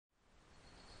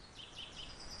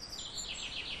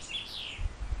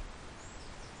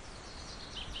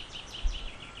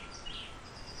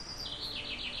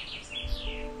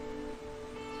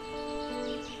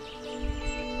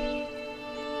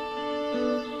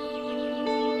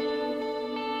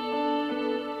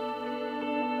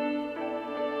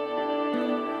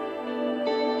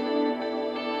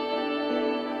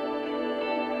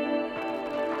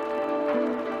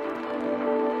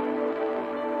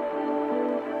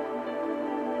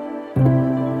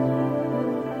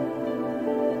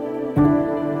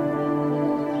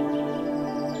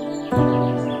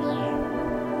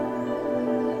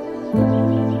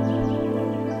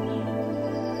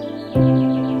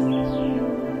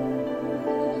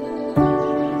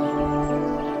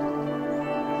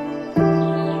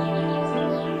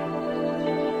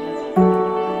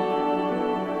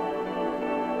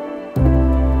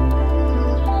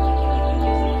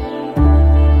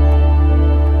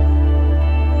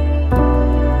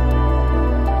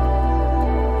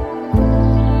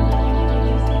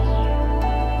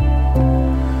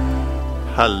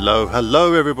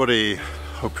Hello everybody.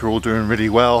 Hope you're all doing really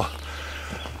well.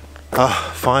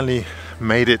 Finally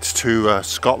made it to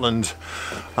Scotland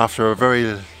after a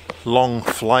very long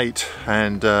flight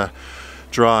and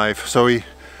drive. So we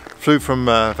flew from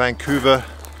Vancouver,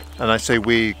 and I say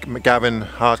we, Gavin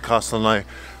Hardcastle and I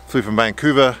flew from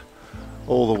Vancouver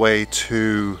all the way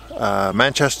to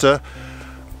Manchester,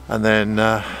 and then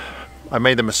I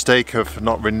made the mistake of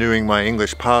not renewing my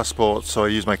English passport, so I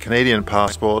used my Canadian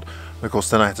passport. Of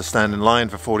course, then I had to stand in line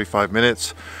for 45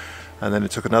 minutes, and then it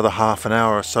took another half an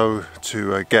hour or so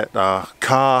to get our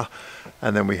car,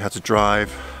 and then we had to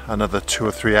drive another 2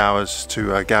 or 3 hours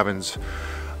to Gavin's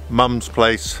mum's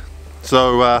place.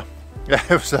 So yeah,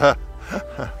 it was a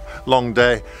long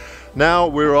day. Now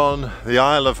we're on the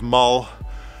Isle of Mull,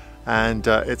 and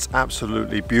it's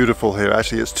absolutely beautiful here.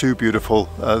 Actually, it's too beautiful.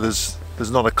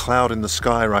 There's not a cloud in the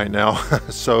sky right now.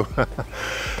 So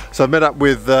I met up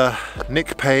with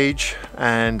Nick Page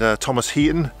and Thomas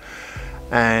Heaton,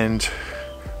 and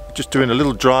just doing a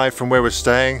little drive from where we're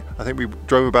staying. I think we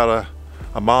drove about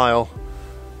a mile,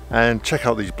 and check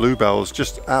out these bluebells,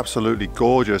 just absolutely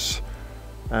gorgeous.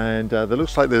 And there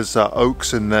looks like there's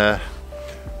oaks in there.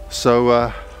 So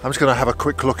I'm just going to have a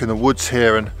quick look in the woods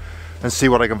here and see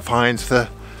what I can find.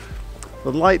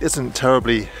 The light isn't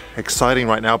terribly exciting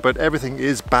right now, but everything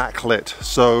is backlit,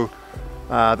 so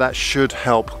that should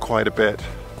help quite a bit.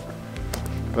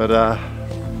 But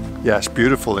yeah, it's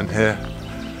beautiful in here.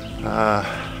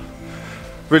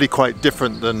 Really quite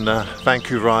different than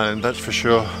Vancouver Island, that's for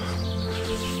sure.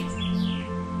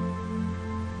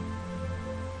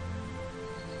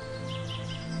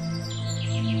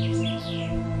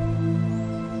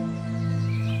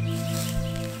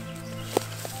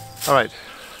 All right.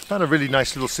 Found a really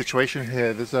nice little situation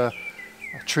here. There's a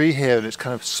tree here, and it's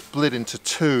kind of split into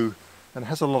two and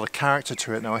has a lot of character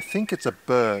to it. Now I think it's a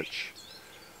birch,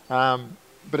 but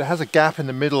it has a gap in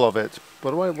the middle of it.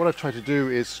 But what I've tried to do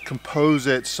is compose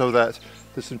it so that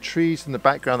there's some trees in the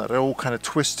background that are all kind of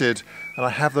twisted, and I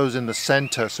have those in the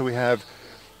center. So we have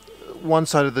one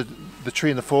side of the tree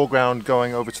in the foreground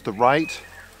going over to the right,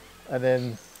 and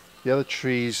then the other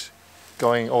trees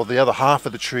going, or the other half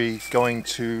of the tree going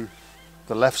to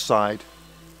the left side,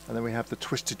 and then we have the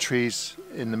twisted trees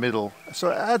in the middle. So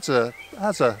it adds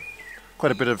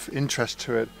quite a bit of interest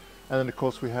to it. And then of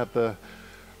course we have the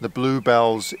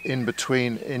bluebells in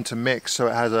between intermixed, so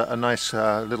it has a nice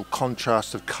little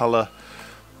contrast of color,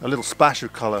 a little splash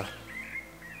of color.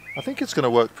 I think it's going to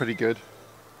work pretty good.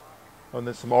 Oh, and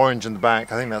there's some orange in the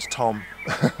back. I think that's Tom.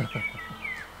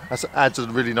 That adds a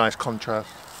really nice contrast.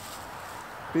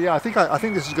 But yeah, I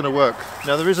think this is going to work.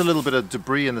 Now there is a little bit of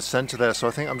debris in the center there, so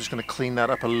I think I'm just going to clean that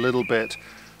up a little bit,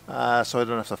 so I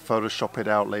don't have to Photoshop it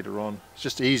out later on. It's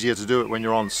just easier to do it when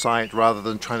you're on site rather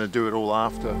than trying to do it all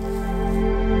after.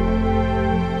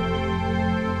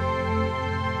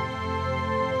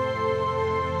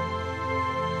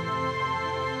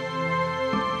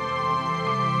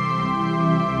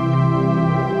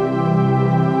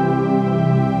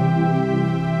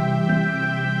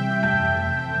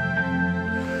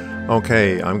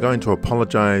 Okay, I'm going to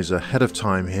apologize ahead of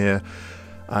time here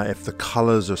if the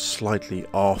colors are slightly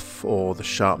off or the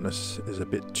sharpness is a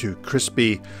bit too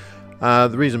crispy.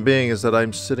 The reason being is that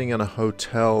I'm sitting in a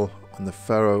hotel on the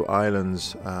Faroe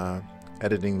Islands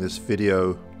editing this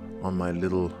video on my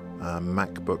little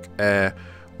MacBook Air,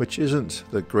 which isn't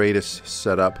the greatest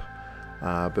setup,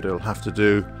 but it'll have to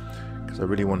do because I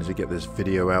really wanted to get this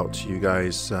video out to you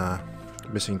guys.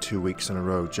 Missing 2 weeks in a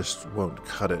row just won't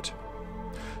cut it.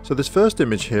 So this first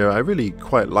image here, I really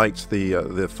quite liked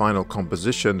the final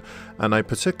composition, and I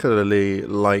particularly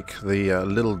like the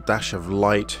little dash of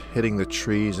light hitting the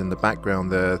trees in the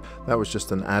background there. That was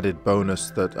just an added bonus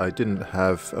that I didn't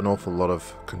have an awful lot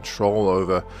of control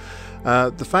over.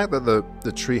 The fact that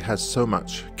the tree has so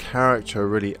much character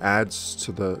really adds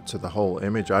to the whole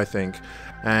image, I think,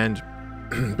 and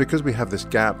because we have this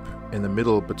gap in the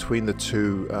middle between the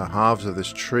two halves of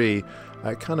this tree,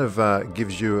 it kind of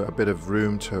gives you a bit of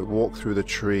room to walk through the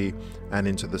tree and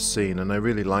into the scene, and I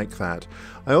really like that.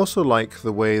 I also like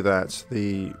the way that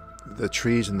the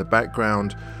trees in the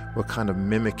background were kind of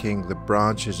mimicking the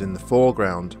branches in the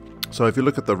foreground. So if you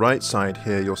look at the right side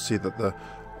here, you'll see that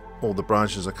all the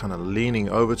branches are kind of leaning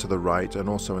over to the right and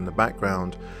also in the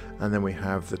background, and then we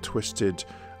have the twisted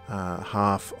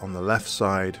half on the left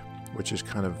side, which is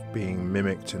kind of being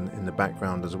mimicked in the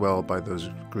background as well by those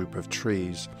group of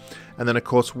trees. And then of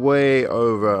course way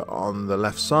over on the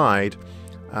left side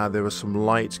there was some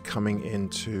light coming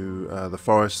into the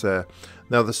forest there.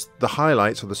 Now the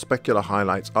highlights, or the specular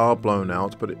highlights, are blown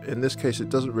out, but in this case it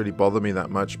doesn't really bother me that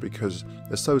much because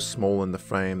they're so small in the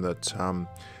frame that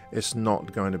it's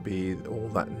not going to be all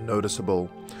that noticeable.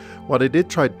 What I did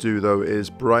try to do though is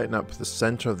brighten up the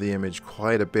center of the image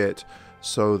quite a bit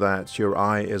so that your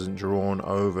eye isn't drawn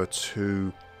over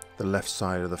to the left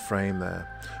side of the frame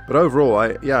there. But overall, I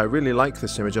really like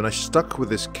this image, and I stuck with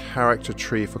this character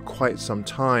tree for quite some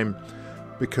time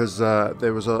because I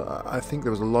think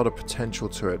there was a lot of potential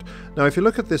to it. Now if you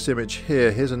look at this image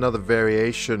here, here's another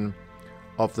variation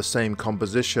of the same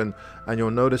composition, and you'll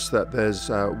notice that there's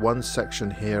one section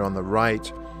here on the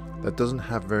right that doesn't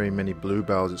have very many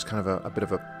bluebells. It's kind of a bit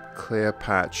of a clear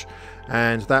patch,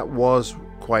 and that was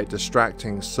quite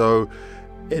distracting. So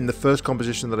in the first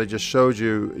composition that I just showed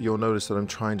you, you'll notice that I'm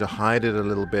trying to hide it a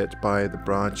little bit by the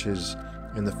branches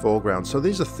in the foreground. So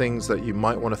these are things that you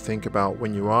might want to think about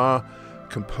when you are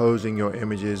composing your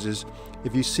images. Is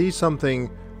if you see something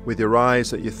with your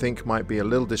eyes that you think might be a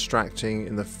little distracting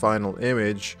in the final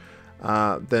image,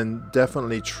 then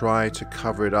definitely try to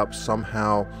cover it up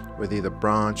somehow with either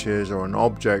branches or an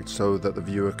object so that the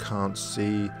viewer can't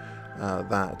see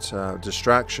that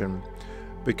distraction,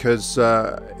 because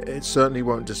it certainly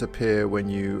won't disappear when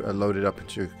you load it up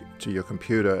into your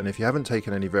computer. And if you haven't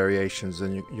taken any variations,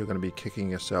 then you're going to be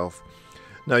kicking yourself.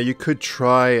 Now you could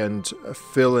try and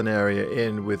fill an area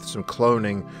in with some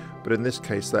cloning, but in this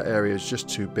case that area is just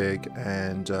too big,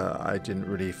 and I didn't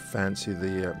really fancy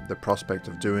the prospect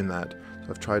of doing that. So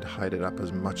I've tried to hide it up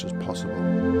as much as possible.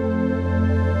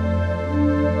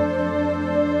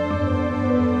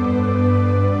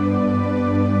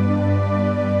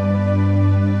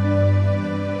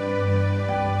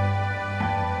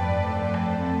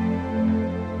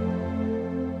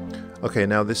 Okay,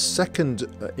 now this second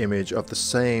image of the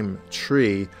same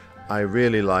tree I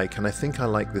really like, and I think I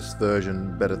like this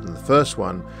version better than the first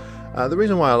one. The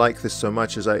reason why I like this so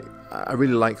much is I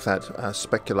really like that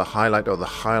specular highlight, or the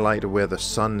highlight where the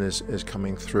sun is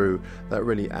coming through. That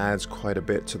really adds quite a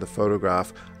bit to the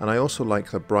photograph. And I also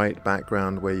like the bright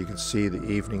background where you can see the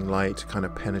evening light kind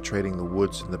of penetrating the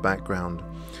woods in the background.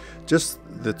 Just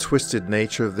the twisted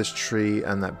nature of this tree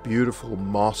and that beautiful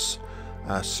moss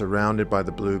surrounded by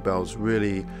the bluebells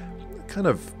really kind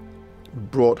of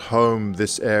brought home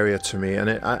this area to me, and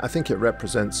I think it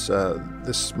represents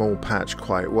this small patch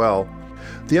quite well.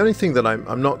 The only thing that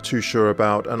I'm not too sure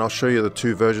about, and I'll show you the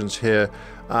two versions here,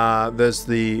 there's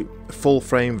the full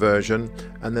frame version,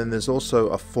 and then there's also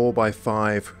a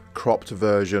 4x5 cropped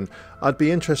version. I'd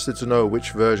be interested to know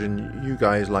which version you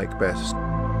guys like best.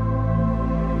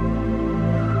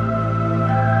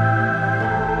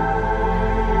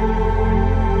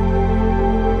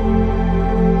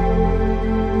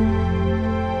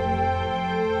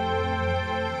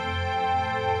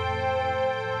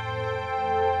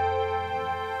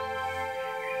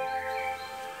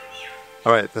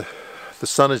 Alright, the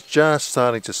sun is just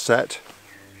starting to set,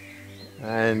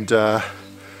 and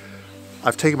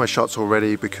I've taken my shots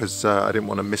already because I didn't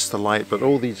want to miss the light, but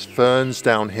all these ferns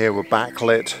down here were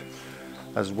backlit,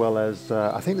 as well as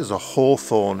I think there's a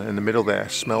hawthorn in the middle there.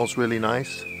 Smells really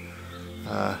nice,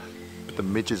 but the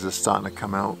midges are starting to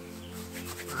come out.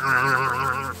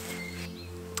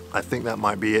 I think that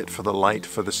might be it for the light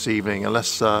for this evening,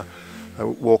 unless I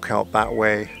walk out that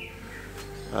way.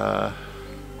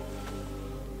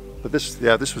 But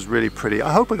this was really pretty.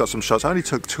 I hope I got some shots. I only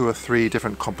took 2 or 3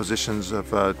 different compositions of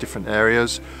different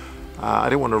areas. I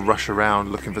didn't want to rush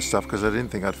around looking for stuff because I didn't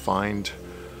think I'd find,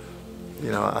 you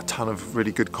know, a ton of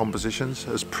really good compositions,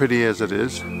 as pretty as it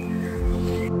is.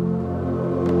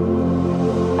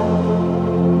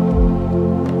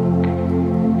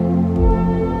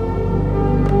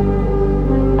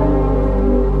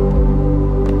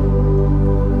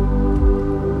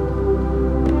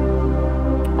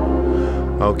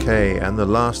 Okay, and the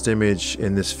last image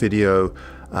in this video,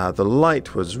 the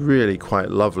light was really quite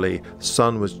lovely. The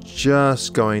sun was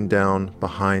just going down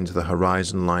behind the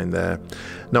horizon line there.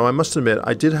 Now I must admit,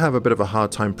 I did have a bit of a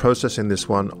hard time processing this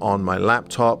one on my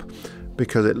laptop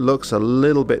because it looks a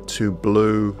little bit too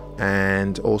blue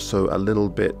and also a little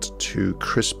bit too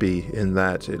crispy in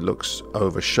that it looks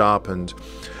over sharpened.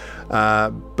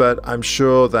 But I'm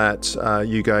sure that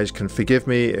you guys can forgive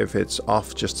me if it's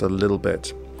off just a little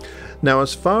bit. Now,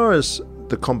 as far as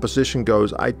the composition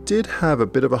goes, I did have a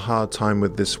bit of a hard time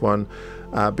with this one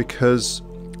because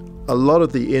a lot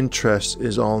of the interest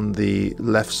is on the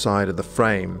left side of the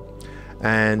frame.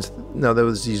 And now there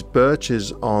was these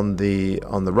birches on the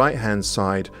right hand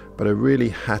side, but I really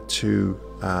had to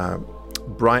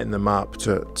brighten them up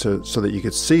so that you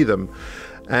could see them.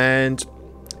 And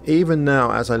even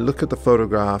now, as I look at the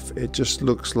photograph, it just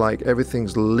looks like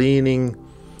everything's leaning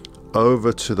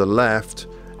over to the left,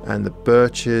 and the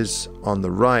birches on the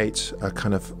right are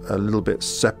kind of a little bit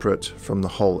separate from the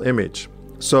whole image.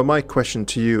 So my question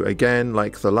to you again,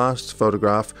 like the last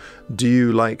photograph, do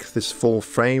you like this full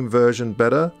frame version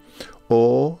better,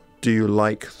 or do you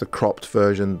like the cropped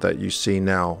version that you see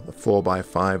now, the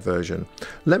 4x5 version?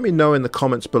 Let me know in the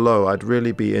comments below. I'd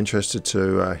really be interested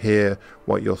to hear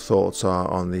what your thoughts are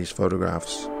on these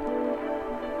photographs.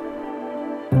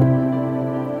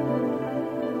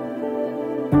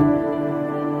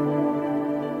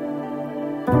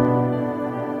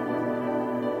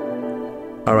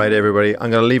 Alright everybody,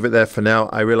 I'm going to leave it there for now.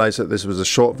 I realized that this was a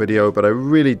short video, but I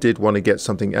really did want to get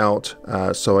something out,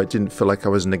 so I didn't feel like I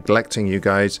was neglecting you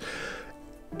guys.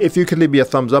 If you could leave me a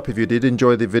thumbs up if you did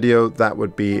enjoy the video, that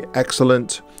would be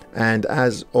excellent. And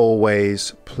as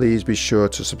always, please be sure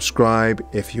to subscribe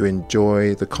if you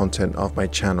enjoy the content of my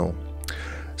channel.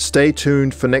 Stay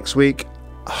tuned for next week.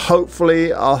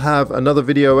 Hopefully I'll have another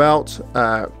video out.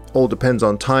 All depends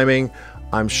on timing.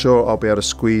 I'm sure I'll be able to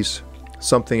squeeze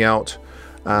something out.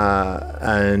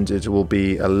 And it will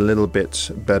be a little bit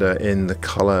better in the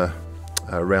color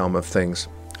realm of things.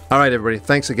 Alright everybody,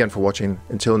 thanks again for watching.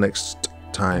 Until next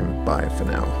time, bye for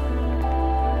now.